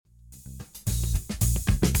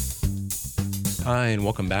Hi, and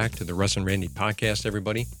welcome back to the Russ and Randy podcast,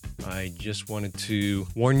 everybody. I just wanted to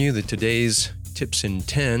warn you that today's tips in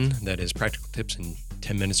 10, that is practical tips in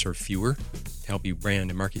 10 minutes or fewer, to help you brand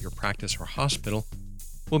and market your practice or hospital,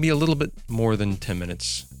 will be a little bit more than 10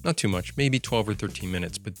 minutes. Not too much, maybe 12 or 13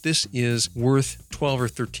 minutes, but this is worth 12 or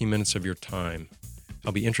 13 minutes of your time.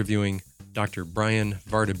 I'll be interviewing Dr. Bryan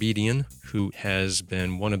Vartabedian, who has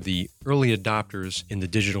been one of the early adopters in the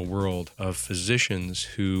digital world of physicians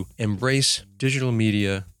who embrace digital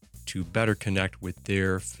media to better connect with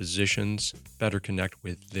their physicians, better connect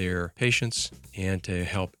with their patients, and to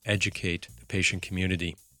help educate the patient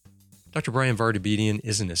community. Dr. Bryan Vartabedian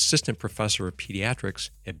is an assistant professor of pediatrics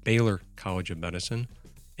at Baylor College of Medicine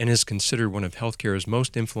and is considered one of healthcare's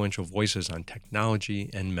most influential voices on technology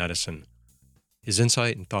and medicine. His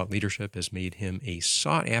insight and thought leadership has made him a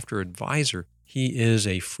sought-after advisor. He is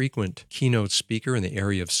a frequent keynote speaker in the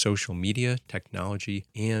area of social media, technology,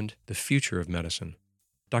 and the future of medicine.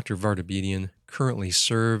 Dr. Vartabedian currently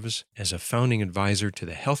serves as a founding advisor to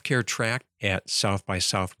the healthcare track at South by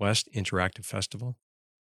Southwest Interactive Festival.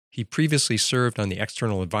 He previously served on the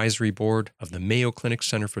external advisory board of the Mayo Clinic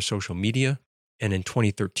Center for Social Media, and in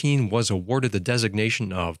 2013 was awarded the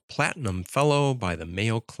designation of Platinum Fellow by the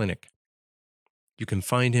Mayo Clinic. You can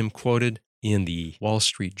find him quoted in the Wall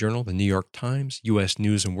Street Journal, the New York Times, U.S.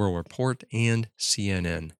 News and World Report, and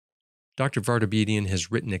CNN. Dr. Vartabedian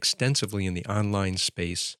has written extensively in the online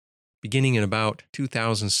space, beginning in about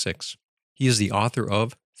 2006. He is the author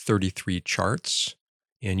of 33 Charts,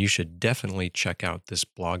 and you should definitely check out this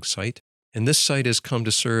blog site. And this site has come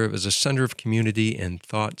to serve as a center of community and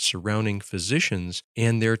thought surrounding physicians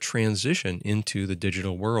and their transition into the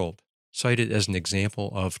digital world. Cited as an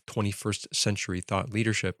example of 21st century thought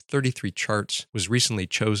leadership, 33 Charts was recently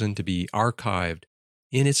chosen to be archived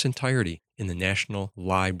in its entirety in the National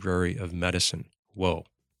Library of Medicine. Whoa.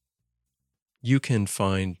 You can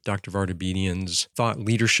find Dr. Vartabedian's thought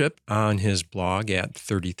leadership on his blog at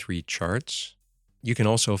 33 Charts. You can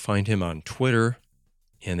also find him on Twitter,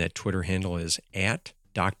 and that Twitter handle is at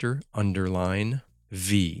Dr_V.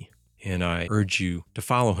 And I urge you to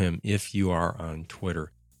follow him if you are on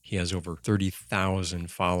Twitter. He has over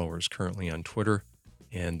 30,000 followers currently on Twitter,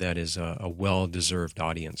 and that is a well-deserved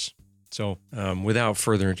audience. So without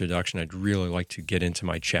further introduction, I'd really like to get into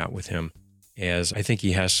my chat with him, as I think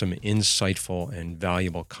he has some insightful and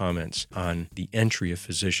valuable comments on the entry of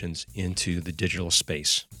physicians into the digital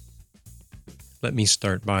space. Let me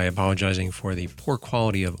start by apologizing for the poor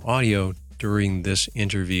quality of audio during this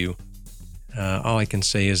interview. All I can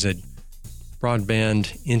say is that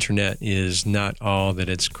broadband internet is not all that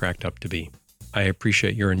it's cracked up to be. I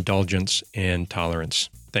appreciate your indulgence and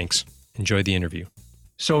tolerance. Thanks. Enjoy the interview.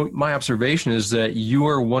 So my observation is that you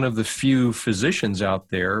are one of the few physicians out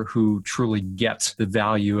there who truly gets the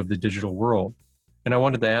value of the digital world. And I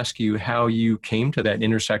wanted to ask you how you came to that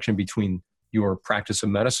intersection between your practice of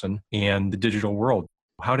medicine and the digital world.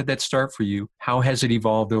 How did that start for you? How has it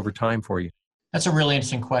evolved over time for you? That's a really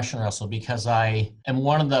interesting question, Russell, because I am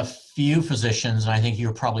one of the few physicians, and I think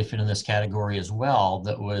you probably fit in this category as well,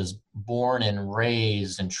 that was born and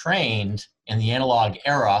raised and trained in the analog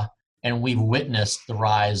era, and we've witnessed the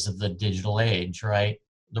rise of the digital age, right?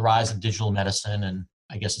 The rise of digital medicine, and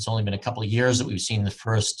I guess it's only been a couple of years that we've seen the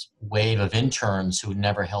first wave of interns who had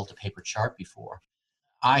never held a paper chart before.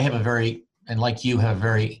 I have like you, have a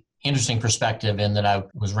very interesting perspective in that I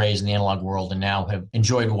was raised in the analog world and now have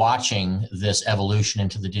enjoyed watching this evolution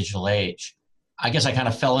into the digital age. I guess I kind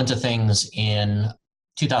of fell into things in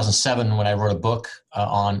 2007 when I wrote a book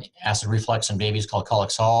on acid reflux in babies called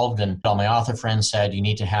Colic Solved, and all my author friends said, you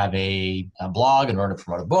need to have a blog in order to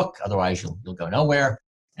promote a book, otherwise you'll go nowhere.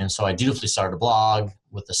 And so I dutifully started a blog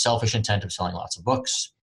with the selfish intent of selling lots of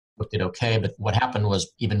books. Book did okay, but what happened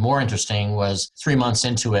was even more interesting was 3 months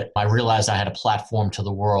into it, I realized I had a platform to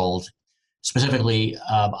the world. Specifically,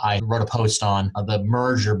 I wrote a post on the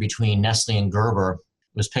merger between Nestle and Gerber.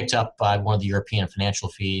 It was picked up by one of the European financial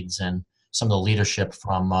feeds, and some of the leadership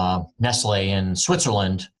from Nestle in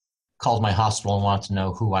Switzerland called my hospital and wanted to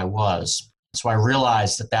know who I was. So I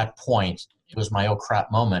realized at that point, it was my oh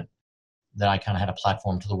crap moment, that I kind of had a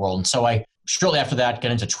platform to the world. And so I shortly after that,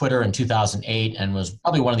 got into Twitter in 2008 and was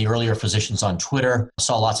probably one of the earlier physicians on Twitter.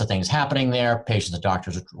 Saw lots of things happening there. Patients and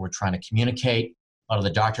doctors were trying to communicate. A lot of the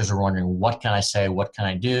doctors were wondering, what can I say? What can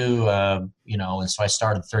I do? And so I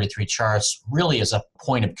started 33 Charts really as a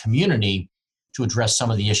point of community to address some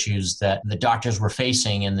of the issues that the doctors were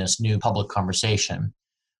facing in this new public conversation.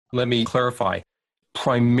 Let me clarify.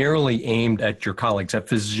 Primarily aimed at your colleagues, at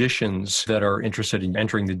physicians that are interested in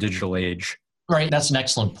entering the digital age. Right. That's an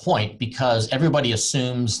excellent point because everybody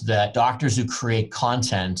assumes that doctors who create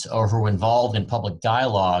content or who are involved in public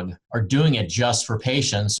dialogue are doing it just for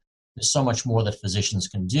patients. There's so much more that physicians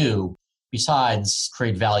can do besides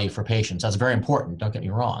create value for patients. That's very important. Don't get me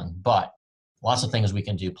wrong. But lots of things we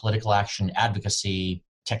can do, political action, advocacy,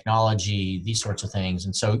 technology, these sorts of things.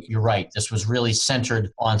 And so you're right. This was really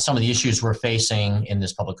centered on some of the issues we're facing in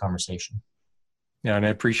this public conversation. Yeah, and I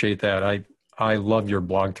appreciate that. I love your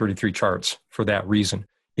blog, 33 Charts, for that reason.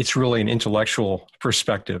 It's really an intellectual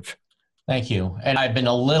perspective. Thank you. And I've been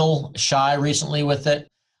a little shy recently with it.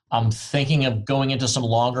 I'm thinking of going into some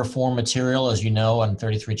longer form material. As you know, on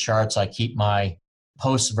 33 Charts, I keep my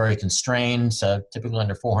posts very constrained, typically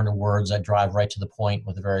under 400 words. I drive right to the point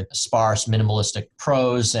with a very sparse, minimalistic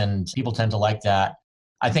prose, and people tend to like that.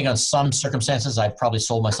 I think on some circumstances, I've probably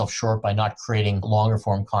sold myself short by not creating longer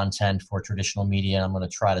form content for traditional media. I'm going to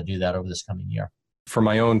try to do that over this coming year. For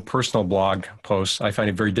my own personal blog posts, I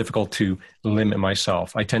find it very difficult to limit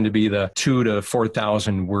myself. I tend to be the 2,000 to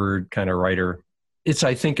 4,000 word kind of writer. It's,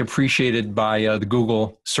 I think, appreciated by the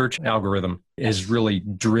Google search algorithm. It has really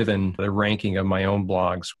driven the ranking of my own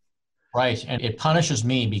blogs. Right. And it punishes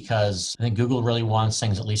me because I think Google really wants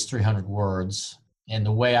things at least 300 words. And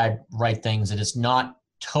the way I write things, it is not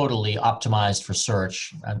totally optimized for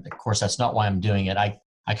search. Of course, that's not why I'm doing it. I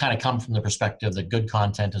kind of come from the perspective that good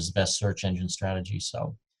content is the best search engine strategy.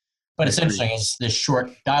 So, but it's interesting, is this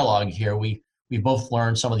short dialogue here. We both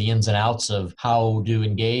learned some of the ins and outs of how to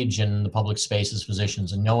engage in the public space as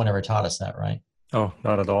physicians, and no one ever taught us that, right? Oh,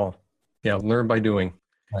 not at all. Yeah, learn by doing.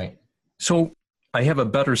 Right. So I have a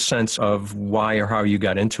better sense of why or how you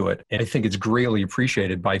got into it. And I think it's greatly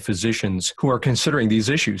appreciated by physicians who are considering these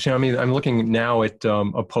issues. You know, I mean, I'm looking now at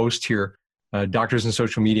a post here, doctors in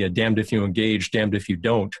social media, damned if you engage, damned if you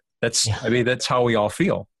don't. I mean, that's how we all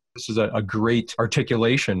feel. This is a great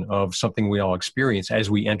articulation of something we all experience as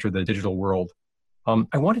we enter the digital world.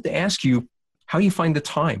 I wanted to ask you how you find the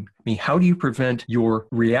time. I mean, how do you prevent your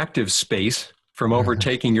reactive space from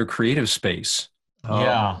overtaking your creative space?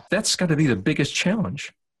 That's got to be the biggest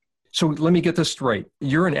challenge. So let me get this straight.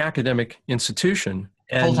 You're an academic institution.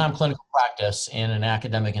 Full-time clinical practice in an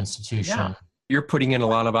academic institution. Yeah, you're putting in a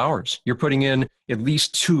lot of hours. You're putting in at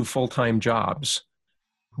least 2 full-time jobs.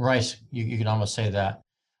 Right. You could almost say that.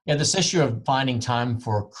 Yeah, this issue of finding time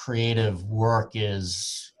for creative work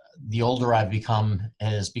is, the older I've become,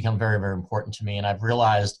 has become very, very important to me. And I've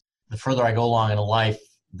realized the further I go along in life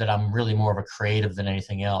that I'm really more of a creative than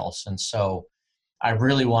anything else. And so I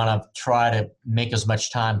really want to try to make as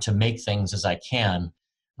much time to make things as I can.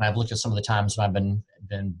 And I've looked at some of the times when I've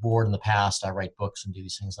been bored in the past. I write books and do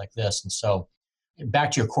these things like this. And so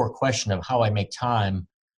back to your core question of how I make time,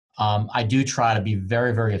 I do try to be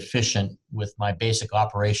very, very efficient with my basic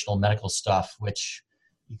operational medical stuff, which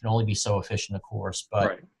you can only be so efficient, of course. But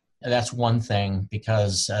right. That's one thing,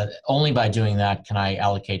 because only by doing that can I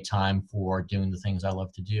allocate time for doing the things I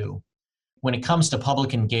love to do. When it comes to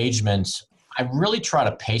public engagement, I really try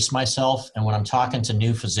to pace myself. And when I'm talking to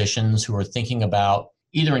new physicians who are thinking about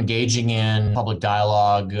either engaging in public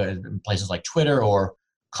dialogue in places like Twitter or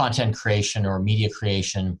content creation or media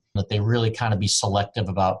creation, that they really kind of be selective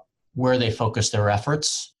about where they focus their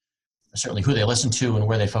efforts, certainly who they listen to and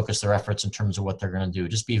where they focus their efforts in terms of what they're going to do.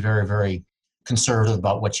 Just be very, very conservative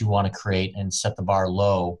about what you want to create and set the bar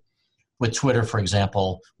low. With Twitter, for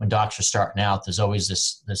example, when docs are starting out, there's always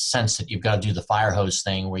this sense that you've got to do the fire hose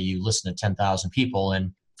thing where you listen to 10,000 people.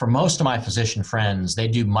 And for most of my physician friends, they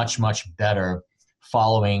do much, much better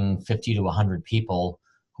following 50 to 100 people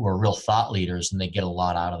who are real thought leaders, and they get a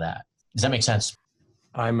lot out of that. Does that make sense?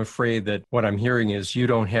 I'm afraid that what I'm hearing is you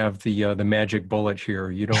don't have the magic bullet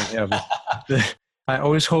here. You don't have I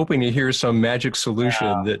was hoping to hear some magic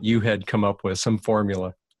solution that you had come up with, some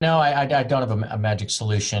formula. No, I don't have a magic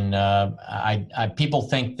solution. People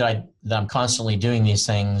think that I'm constantly doing these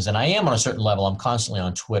things, and I am on a certain level. I'm constantly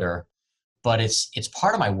on Twitter, but it's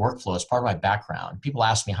part of my workflow. It's part of my background. People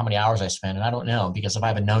ask me how many hours I spend, and I don't know, because if I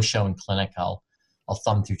have a no-show in clinic, I'll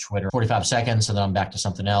thumb through Twitter 45 seconds, and then I'm back to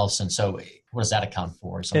something else. And so what does that account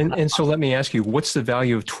for? And so let me ask you, what's the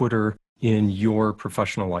value of Twitter in your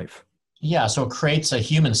professional life? Yeah, so it creates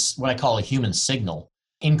what I call a human signal.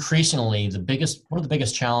 Increasingly, one of the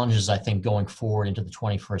biggest challenges, I think, going forward into the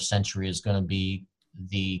 21st century is going to be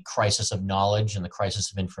the crisis of knowledge and the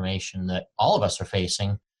crisis of information that all of us are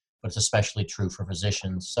facing, but it's especially true for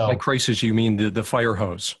physicians. So, by crisis, you mean the fire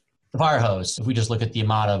hose? The fire hose. If we just look at the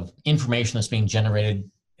amount of information that's being generated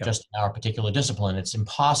just in our particular discipline, it's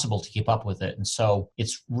impossible to keep up with it. And so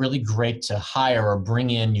it's really great to hire or bring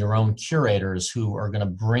in your own curators who are going to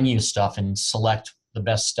bring you stuff and select the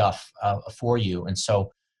best stuff for you. And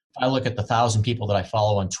so If I look at the 1,000 people that I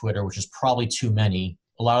follow on Twitter, which is probably too many,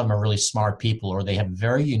 a lot of them are really smart people or they have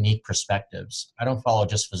very unique perspectives. I don't follow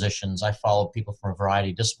just physicians. I follow people from a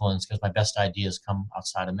variety of disciplines because my best ideas come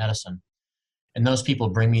outside of medicine. And those people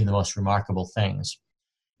bring me the most remarkable things.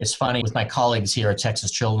 It's funny, with my colleagues here at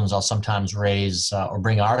Texas Children's, I'll sometimes raise or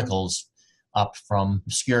bring articles up from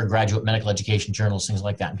obscure graduate medical education journals, things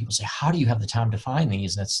like that. And people say, how do you have the time to find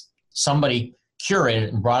these? And it's somebody curated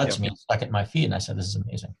it and brought it to me and stuck it in my feed. And I said, this is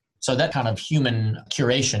amazing. So that kind of human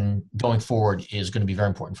curation going forward is going to be very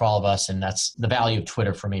important for all of us. And that's the value of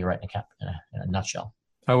Twitter for me right in a nutshell.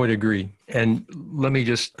 I would agree. And let me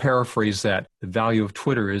just paraphrase that. The value of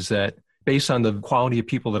Twitter is that based on the quality of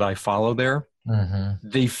people that I follow there,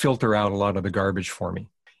 they filter out a lot of the garbage for me.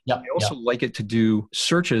 I also like it to do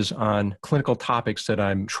searches on clinical topics that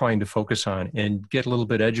I'm trying to focus on and get a little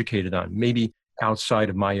bit educated on, maybe outside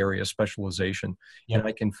of my area of specialization. And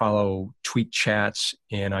I can follow tweet chats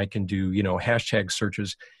and I can do, hashtag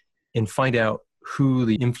searches and find out who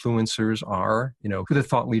the influencers are, who the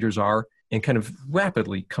thought leaders are, and kind of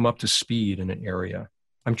rapidly come up to speed in an area.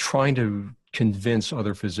 I'm trying to convince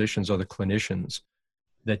other physicians, other clinicians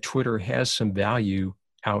that Twitter has some value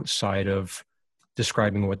outside of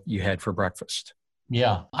describing what you had for breakfast.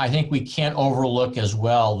 Yeah, I think we can't overlook as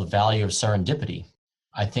well the value of serendipity.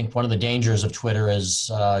 I think one of the dangers of Twitter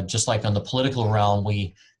is just like on the political realm,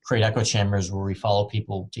 we create echo chambers where we follow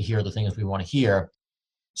people to hear the things we want to hear.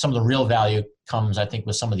 Some of the real value comes, I think,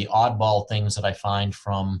 with some of the oddball things that I find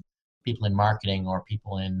from people in marketing or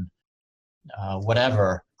people in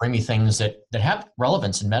whatever, bring me things that have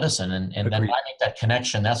relevance in medicine. And then when I make that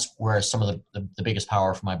connection, that's where some of the biggest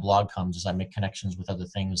power for my blog comes, is I make connections with other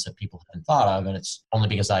things that people haven't thought of. And it's only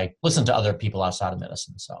because I listen to other people outside of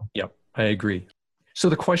medicine. So, yep, I agree. So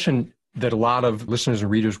the question that a lot of listeners and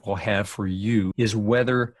readers will have for you is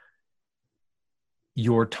whether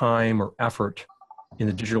your time or effort in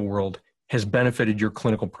the digital world has benefited your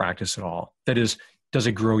clinical practice at all. That is, does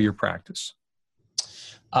it grow your practice?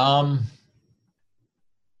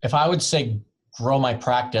 If I would say grow my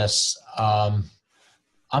practice, I'm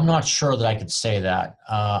not sure that I could say that.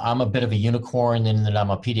 I'm a bit of a unicorn in that I'm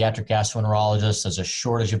a pediatric gastroenterologist. There's a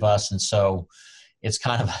shortage of us, and so it's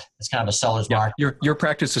kind of a seller's market. Your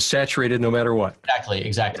practice is saturated no matter what.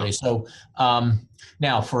 Exactly. Yeah. So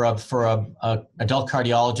now for a adult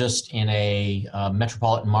cardiologist in a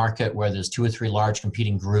metropolitan market where there's 2 or 3 large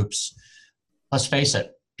competing groups, let's face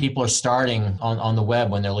it, people are starting on the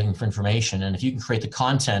web when they're looking for information. And if you can create the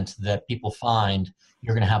content that people find,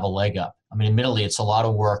 you're going to have a leg up. I mean, admittedly, it's a lot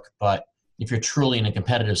of work, but if you're truly in a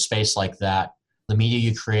competitive space like that, the media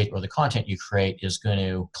you create or the content you create is going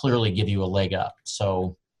to clearly give you a leg up.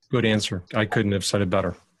 So, good answer. I couldn't have said it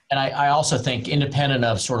better. And I also think, independent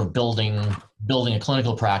of sort of building a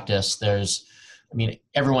clinical practice,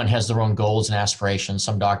 everyone has their own goals and aspirations.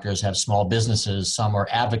 Some doctors have small businesses. Some are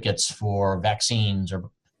advocates for vaccines or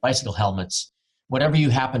bicycle helmets. Whatever you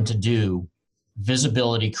happen to do,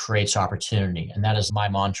 visibility creates opportunity. And that is my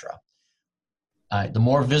mantra. The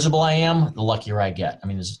more visible I am, the luckier I get. I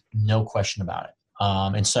mean, there's no question about it.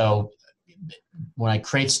 And so when I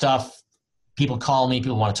create stuff, people call me,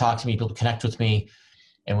 people want to talk to me, people connect with me.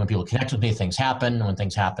 And when people connect with me, things happen. And when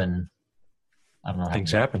things happen, I don't know.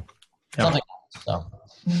 Things happen. Something happens. So.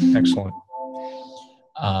 Excellent.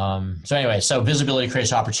 So anyway, so visibility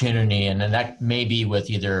creates opportunity. And then that may be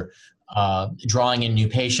with either drawing in new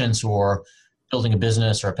patients or building a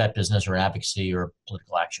business or a pet business or advocacy or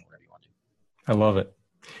political action, whatever you want to do. I love it.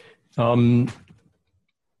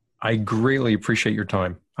 I greatly appreciate your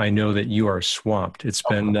time. I know that you are swamped. It's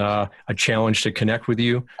been a challenge to connect with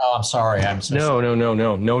you. Oh, I'm sorry. I'm so sorry.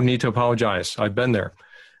 No. No need to apologize. I've been there.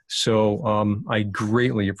 So I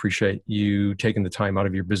greatly appreciate you taking the time out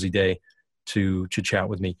of your busy day to chat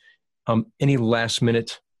with me. Any last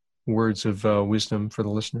minute words of wisdom for the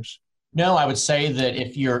listeners? No, I would say that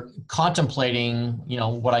if you're contemplating,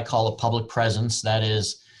 what I call a public presence, that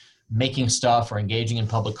is making stuff or engaging in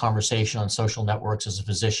public conversation on social networks as a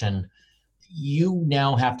physician, you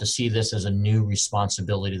now have to see this as a new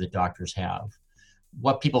responsibility that doctors have.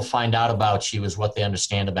 What people find out about you is what they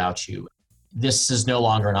understand about you. This is no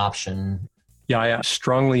longer an option. Yeah, I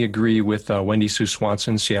strongly agree with Wendy Sue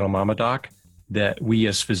Swanson, Seattle Mama Doc, that we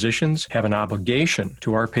as physicians have an obligation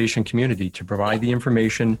to our patient community to provide the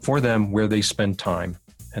information for them where they spend time,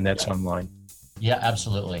 and that's online. Yeah,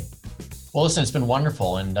 absolutely. Well, listen, it's been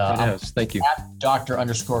wonderful. And it has. Thank you. At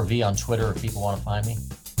Dr._V on Twitter if people want to find me.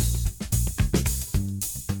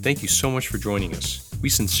 Thank you so much for joining us. We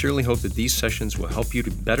sincerely hope that these sessions will help you to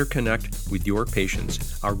better connect with your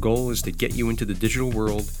patients. Our goal is to get you into the digital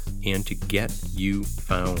world and to get you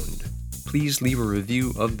found. please leave a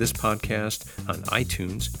review of this podcast on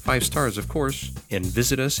iTunes, 5 stars of course, and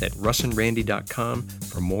visit us at russandrandy.com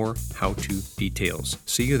for more how-to details.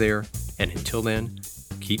 See you there, and until then,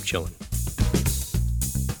 keep chilling.